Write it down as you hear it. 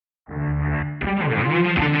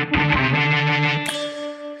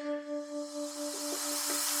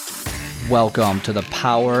welcome to the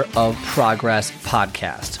Power of Progress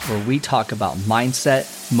podcast, where we talk about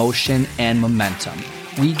mindset, motion, and momentum.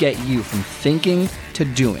 We get you from thinking to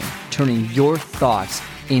doing, turning your thoughts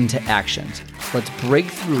into actions. Let's break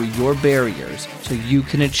through your barriers so you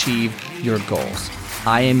can achieve your goals.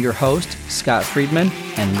 I am your host, Scott Friedman,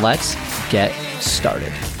 and let's get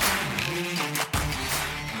started.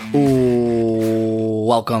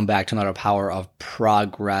 Welcome back to another Power of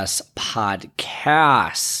Progress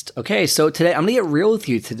podcast. Okay, so today I'm going to get real with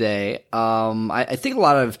you today. I think a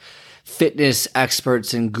lot of fitness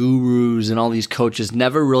experts and gurus and all these coaches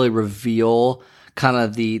never really reveal kind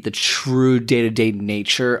of the true day-to-day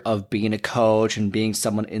nature of being a coach and being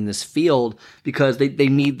someone in this field, because they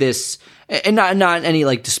need this, and not any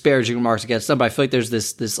like disparaging remarks against them, but I feel like there's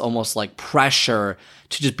this almost like pressure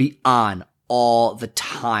to just be on all the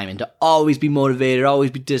time and to always be motivated,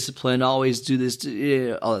 always be disciplined, always do this,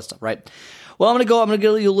 all that stuff, right? Well, I'm gonna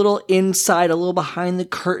give you a little insight, a little behind the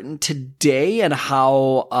curtain today, and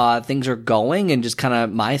how things are going, and just kind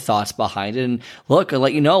of my thoughts behind it. And look, I'll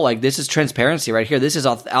let you know, like, this is transparency right here. This is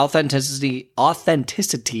authenticity,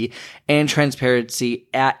 and transparency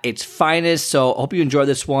at its finest. So I hope you enjoy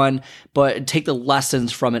this one, but take the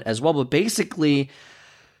lessons from it as well. But basically,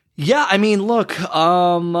 yeah, I mean, look,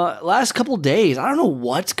 last couple days, I don't know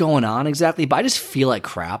what's going on exactly, but I just feel like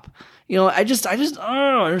crap. You know, I don't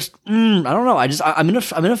know. I'm in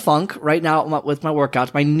a funk right now with my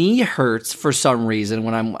workouts. My knee hurts for some reason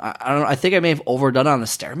when I think I may have overdone it on the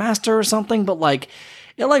Stairmaster or something, but like,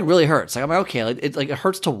 it like really hurts. Like, I'm like, okay, it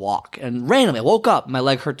hurts to walk. And randomly I woke up, my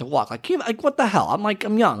leg hurt to walk. Like what the hell?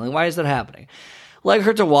 I'm young. Like, why is that happening? Leg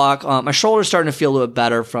hurt to walk. My shoulder's starting to feel a little bit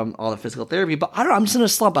better from all the physical therapy, but I don't know. I'm just in a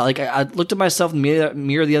slump. I looked at myself in the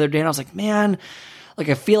mirror the other day, and I was like, man, like,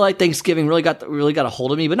 I feel like Thanksgiving really got a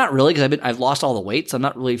hold of me, but not really, because I've lost all the weight, so I'm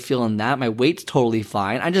not really feeling that. My weight's totally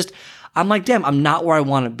fine. I'm like, damn, I'm not where I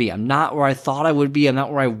want to be. I'm not where I thought I would be. I'm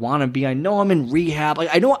not where I want to be. I know I'm in rehab. Like,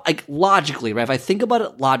 I know, like, logically, right? If I think about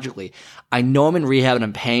it logically, I know I'm in rehab, and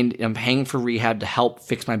I'm paying for rehab to help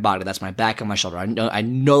fix my body. That's my back and my shoulder. I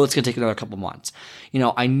know it's going to take another couple months. You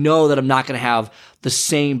know, I know that I'm not going to have the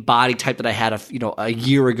same body type that I had a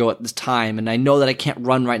year ago at this time. And I know that I can't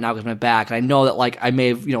run right now because of my back. And I know that, like, I may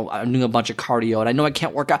have, I'm doing a bunch of cardio, and I know I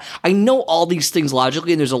can't work out. I know all these things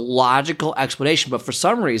logically, and there's a logical explanation, but for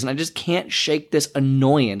some reason, I just can't shake this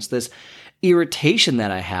annoyance, this irritation that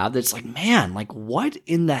I have. That's like, man, like, what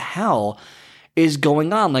in the hell is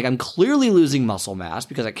going on? Like, I'm clearly losing muscle mass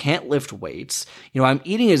because I can't lift weights. I'm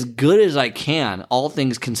eating as good as I can, all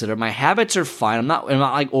things considered. My habits are fine. I'm not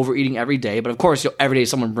like overeating every day, but of course, every day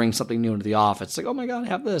someone brings something new into the office. It's like, oh my God,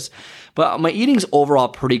 have this. But my eating's overall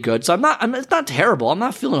pretty good. So it's not terrible. I'm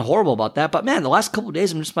not feeling horrible about that. But man, the last couple of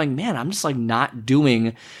days, I'm just like, man, I'm just like not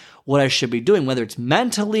doing what I should be doing, whether it's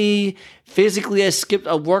mentally, physically. I skipped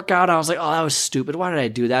a workout. I was like, oh, that was stupid. Why did I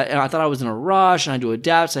do that? And I thought I was in a rush, and I do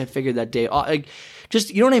adapt. So I figured that day, like,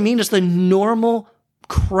 just, you know what I mean? Just the normal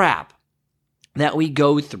crap that we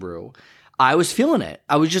go through. I was feeling it.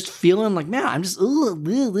 I was just feeling like, man, I'm just,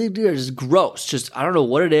 just gross. Just, I don't know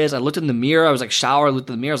what it is. I looked in the mirror. I was like, shower. I looked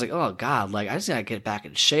in the mirror. I was like, oh God, like, I just gotta get back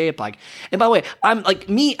in shape. Like, and by the way, I'm like,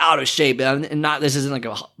 me out of shape, and not, this isn't like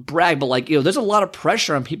a brag, but like, there's a lot of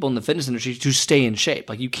pressure on people in the fitness industry to stay in shape.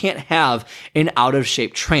 Like, you can't have an out of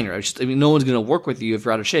shape trainer. No one's going to work with you if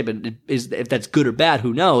you're out of shape. And if that's good or bad,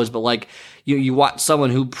 who knows? But like, you want someone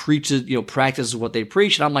who preaches, practices what they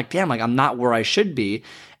preach. And I'm like, damn, like, I'm not where I should be.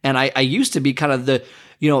 And I used to be kind of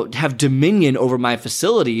have dominion over my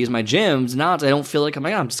facilities, my gyms. Now I don't feel like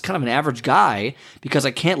I'm just kind of an average guy because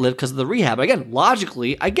I can't live because of the rehab. But again,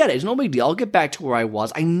 logically, I get it. It's no big deal. I'll get back to where I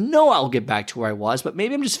was. I know I'll get back to where I was, but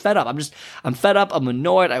maybe I'm just fed up. I'm fed up. I'm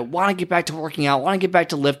annoyed. I want to get back to working out. I want to get back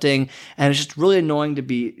to lifting. And it's just really annoying to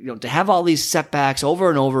be, to have all these setbacks over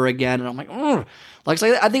and over again. And I'm like, ugh. Like,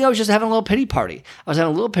 I think I was just having a little pity party.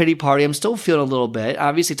 I'm still feeling a little bit.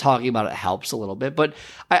 Obviously, talking about it helps a little bit. But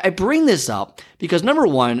I bring this up because, number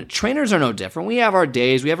one, trainers are no different. We have our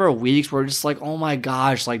days. We have our weeks where we're just like, oh my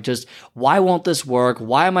gosh, like, just, why won't this work?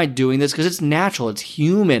 Why am I doing this? Because it's natural. It's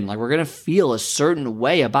human. Like, we're going to feel a certain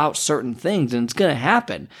way about certain things, and it's going to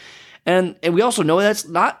happen. And we also know that's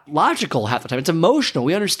not logical half the time. It's emotional.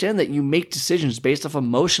 We understand that you make decisions based off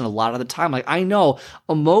emotion a lot of the time. Like, I know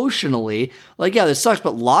emotionally, like, yeah, this sucks,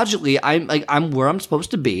 but logically, I'm where I'm supposed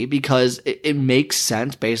to be because it makes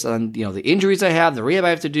sense based on, the injuries I have, the rehab I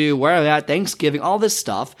have to do, where I'm at, Thanksgiving, all this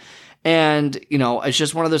stuff. And, it's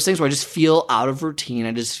just one of those things where I just feel out of routine.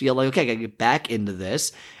 I just feel like, okay, I got to get back into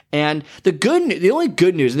this. And the only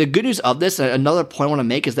good news of this, another point I want to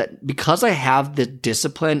make is that because I have the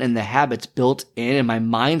discipline and the habits built in my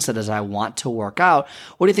mindset as I want to work out,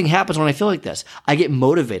 what do you think happens when I feel like this? I get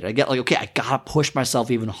motivated. I get like, okay, I gotta push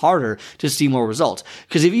myself even harder to see more results.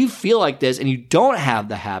 Because if you feel like this and you don't have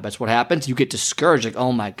the habits, what happens? You get discouraged. Like,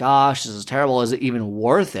 oh my gosh, this is terrible. Is it even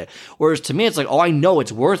worth it? Whereas to me, it's like, oh, I know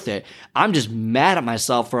it's worth it. I'm just mad at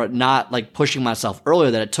myself for not like pushing myself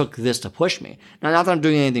earlier, that it took this to push me. Now, not that I'm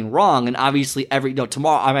doing anything wrong, and obviously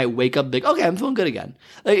tomorrow I might wake up and be like, okay, I'm feeling good again.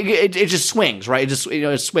 Like, it just swings, right? It just,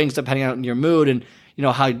 it swings depending on your mood and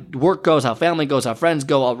how work goes, how family goes, how friends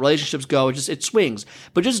go, how relationships go. It swings.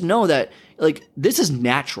 But just know that like this is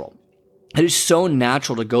natural. It is so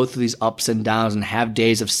natural to go through these ups and downs and have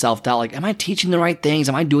days of self-doubt. Like, am I teaching the right things?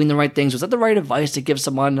 Am I doing the right things? Was that the right advice to give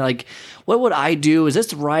someone? Like, what would I do? Is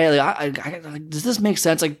this right? Like, does this make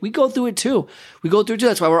sense? Like, we go through it too.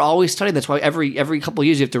 That's why we're always studying. That's why every couple of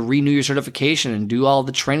years you have to renew your certification and do all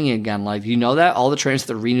the training again. Like, you know that? All the trainers have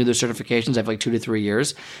to renew their certifications every like 2 to 3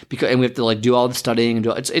 years. And we have to like do all the studying and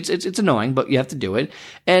it's annoying, but you have to do it.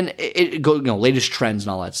 And it go, latest trends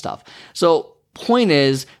and all that stuff. So, point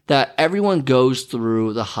is that everyone goes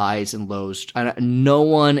through the highs and lows, and no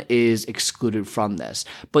one is excluded from this.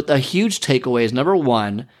 But the huge takeaway is, number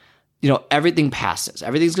one, everything passes.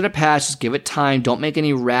 Everything's going to pass. Just give it time. Don't make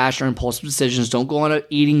any rash or impulsive decisions. Don't go on an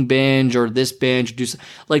eating binge or this binge. Just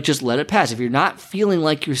let it pass. If you're not feeling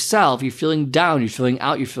like yourself, you're feeling down, you're feeling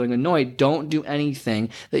out, you're feeling annoyed, don't do anything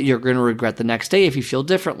that you're going to regret the next day if you feel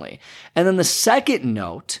differently. And then the second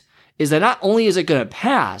note is that not only is it going to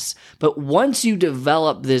pass, but once you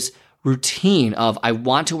develop this routine of, I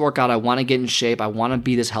want to work out, I want to get in shape, I want to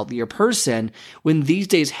be this healthier person, when these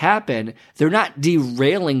days happen, they're not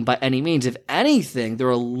derailing by any means. If anything, they're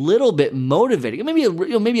a little bit motivating. Maybe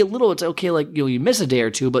a little, it's okay, like, you miss a day or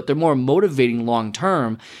two, but they're more motivating long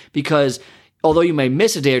term, because although you may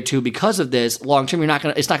miss a day or two because of this, long term,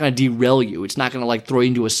 it's not gonna derail you. It's not gonna like throw you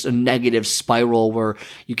into a negative spiral where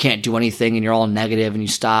you can't do anything and you're all negative and you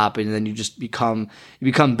stop, and then you just become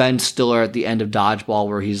Ben Stiller at the end of Dodgeball,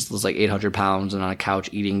 where he's like 800 pounds and on a couch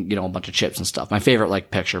eating, a bunch of chips and stuff. My favorite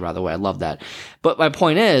like picture, by the way. I love that. But my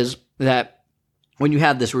point is that when you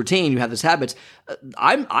have this routine, you have these habits,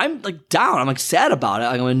 I'm like down. I'm like sad about it.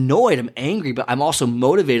 I'm annoyed. I'm angry, but I'm also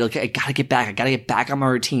motivated. Like, I gotta get back. I gotta get back on my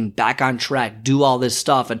routine, back on track, do all this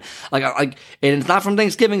stuff. And and it's not from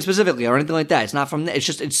Thanksgiving specifically or anything like that. It's not from, it's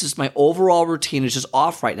just my overall routine is just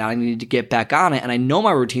off right now. I need to get back on it. And I know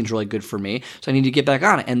my routine's really good for me, so I need to get back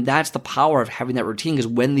on it. And that's the power of having that routine, because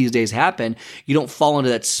when these days happen, you don't fall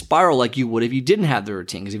into that spiral like you would if you didn't have the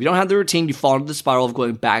routine. Because if you don't have the routine, you fall into the spiral of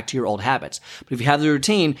going back to your old habits. But if you have the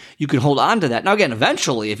routine, you can hold on to that. Now, again,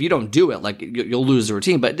 eventually, if you don't do it, like, you'll lose the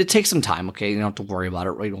routine, but it takes some time, okay? You don't have to worry about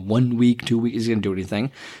it, right? 1 week, 2 weeks is going to do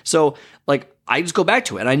anything. So, like, I just go back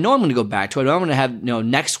to it. And I know I'm going to go back to it. I know I'm going to have,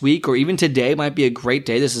 next week or even today might be a great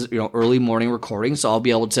day. This is, early morning recording, so I'll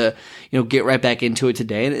be able to, get right back into it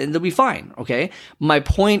today, and it'll be fine, okay? My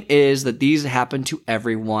point is that these happen to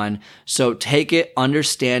everyone. So take it,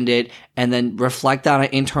 understand it, and then reflect on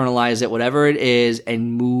it, internalize it, whatever it is,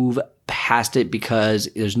 and move past it, because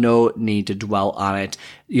there's no need to dwell on it.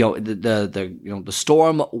 The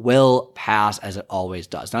storm will pass, as it always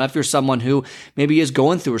does. Now, if you're someone who maybe is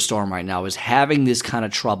going through a storm right now, is having this kind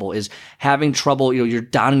of trouble, you're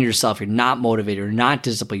down on yourself, you're not motivated, you're not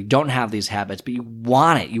disciplined, you don't have these habits, but you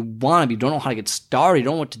want it, you don't know how to get started, you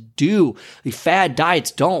don't know what to do. The fad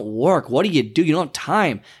diets don't work. What do? You don't have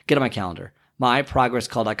time. Get on my calendar,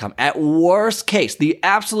 myprogresscall.com. At worst case, the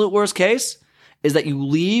absolute worst case, is that you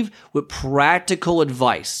leave with practical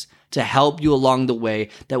advice to help you along the way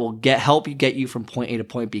that will help you get you from point A to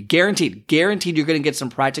point B. Guaranteed you're going to get some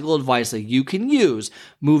practical advice that you can use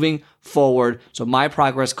moving forward. So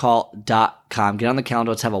myprogresscall.com. Get on the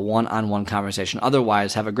calendar. Let's have a one-on-one conversation.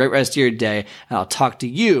 Otherwise, have a great rest of your day, and I'll talk to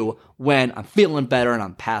you when I'm feeling better and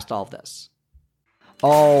I'm past all of this.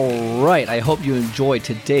 All right. I hope you enjoyed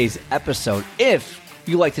today's episode. If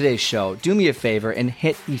you like today's show, do me a favor and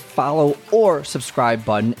hit the follow or subscribe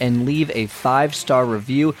button and leave a 5-star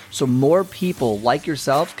review so more people like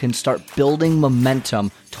yourself can start building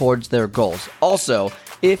momentum towards their goals. Also,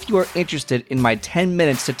 if you are interested in my 10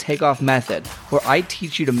 minutes to take off method, where I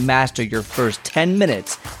teach you to master your first 10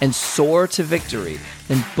 minutes and soar to victory,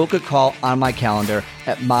 then book a call on my calendar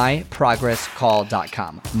at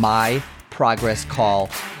myprogresscall.com.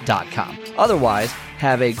 myprogresscall.com. Otherwise,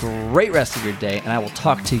 have a great rest of your day, and I will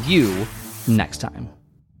talk to you next time.